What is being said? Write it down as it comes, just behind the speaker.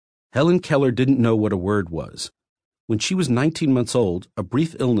Helen Keller didn't know what a word was. When she was 19 months old, a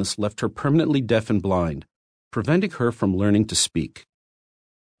brief illness left her permanently deaf and blind, preventing her from learning to speak.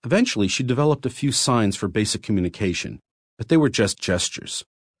 Eventually, she developed a few signs for basic communication, but they were just gestures.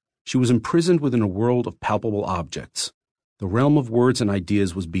 She was imprisoned within a world of palpable objects. The realm of words and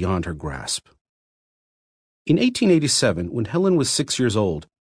ideas was beyond her grasp. In 1887, when Helen was 6 years old,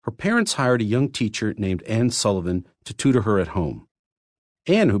 her parents hired a young teacher named Anne Sullivan to tutor her at home.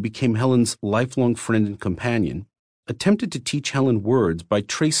 Anne, who became Helen's lifelong friend and companion, attempted to teach Helen words by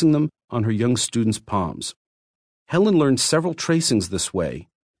tracing them on her young students' palms. Helen learned several tracings this way,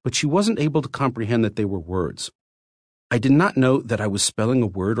 but she wasn't able to comprehend that they were words. I did not know that I was spelling a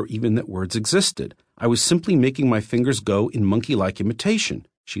word or even that words existed. I was simply making my fingers go in monkey-like imitation,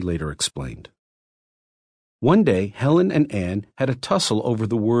 she later explained. One day, Helen and Anne had a tussle over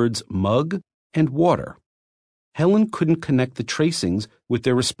the words mug and water. Helen couldn't connect the tracings with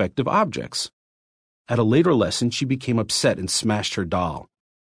their respective objects. At a later lesson, she became upset and smashed her doll.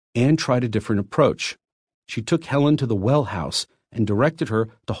 Anne tried a different approach. She took Helen to the well house and directed her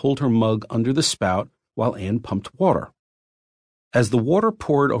to hold her mug under the spout while Anne pumped water. As the water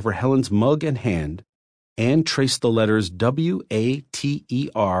poured over Helen's mug and hand, Anne traced the letters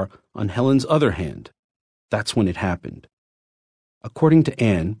W-A-T-E-R on Helen's other hand. That's when it happened. According to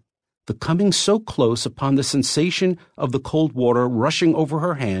Anne, the coming so close upon the sensation of the cold water rushing over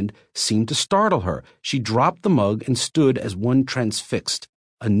her hand seemed to startle her. She dropped the mug and stood as one transfixed.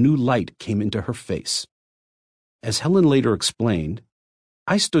 A new light came into her face. As Helen later explained,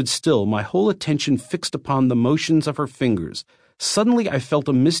 I stood still, my whole attention fixed upon the motions of her fingers. Suddenly I felt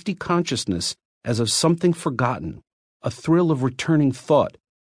a misty consciousness as of something forgotten, a thrill of returning thought,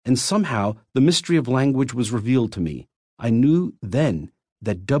 and somehow the mystery of language was revealed to me. I knew then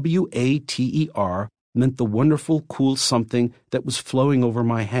that W-A-T-E-R meant the wonderful, cool something that was flowing over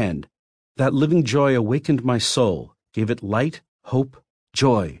my hand. That living joy awakened my soul, gave it light, hope,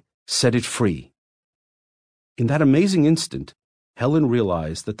 joy, set it free. In that amazing instant, Helen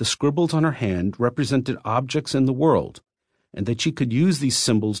realized that the scribbles on her hand represented objects in the world, and that she could use these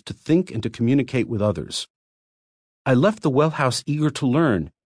symbols to think and to communicate with others. I left the well house eager to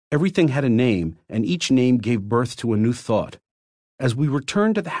learn. Everything had a name, and each name gave birth to a new thought. As we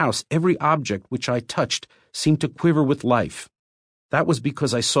returned to the house, every object which I touched seemed to quiver with life. That was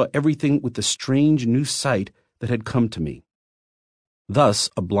because I saw everything with the strange new sight that had come to me. Thus,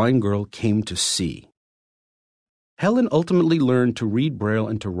 a blind girl came to see. Helen ultimately learned to read Braille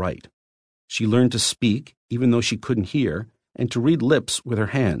and to write. She learned to speak, even though she couldn't hear, and to read lips with her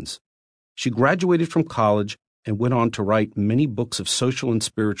hands. She graduated from college and went on to write many books of social and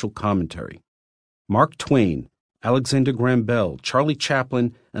spiritual commentary. Mark Twain, Alexander Graham Bell, Charlie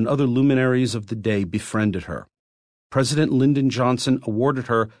Chaplin, and other luminaries of the day befriended her. President Lyndon Johnson awarded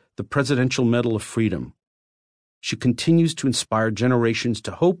her the Presidential Medal of Freedom. She continues to inspire generations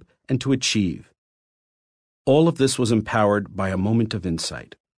to hope and to achieve. All of this was empowered by a moment of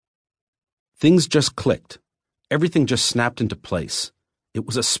insight. Things just clicked. Everything just snapped into place. It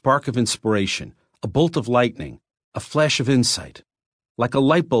was a spark of inspiration, a bolt of lightning, a flash of insight, like a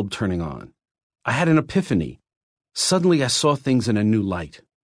light bulb turning on. I had an epiphany. Suddenly I saw things in a new light.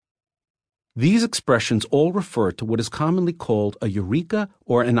 These expressions all refer to what is commonly called a eureka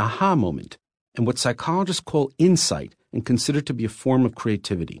or an aha moment, and what psychologists call insight and consider to be a form of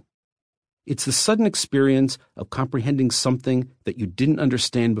creativity. It's the sudden experience of comprehending something that you didn't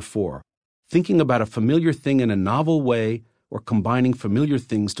understand before, thinking about a familiar thing in a novel way, or combining familiar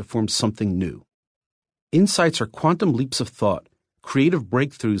things to form something new. Insights are quantum leaps of thought, creative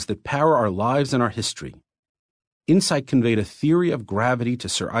breakthroughs that power our lives and our history. Insight conveyed a theory of gravity to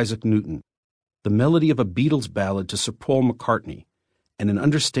Sir Isaac Newton, the melody of a Beatles ballad to Sir Paul McCartney, and an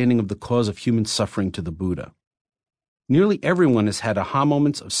understanding of the cause of human suffering to the Buddha. Nearly everyone has had aha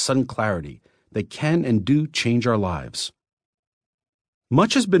moments of sudden clarity that can and do change our lives.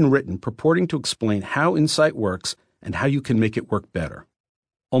 Much has been written purporting to explain how insight works and how you can make it work better.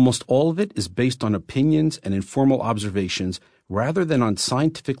 Almost all of it is based on opinions and informal observations rather than on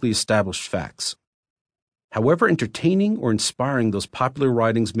scientifically established facts. However entertaining or inspiring those popular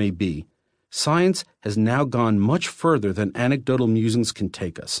writings may be, science has now gone much further than anecdotal musings can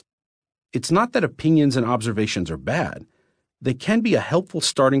take us. It's not that opinions and observations are bad. They can be a helpful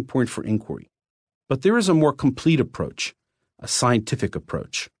starting point for inquiry. But there is a more complete approach, a scientific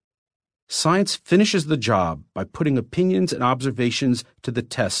approach. Science finishes the job by putting opinions and observations to the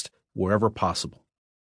test wherever possible.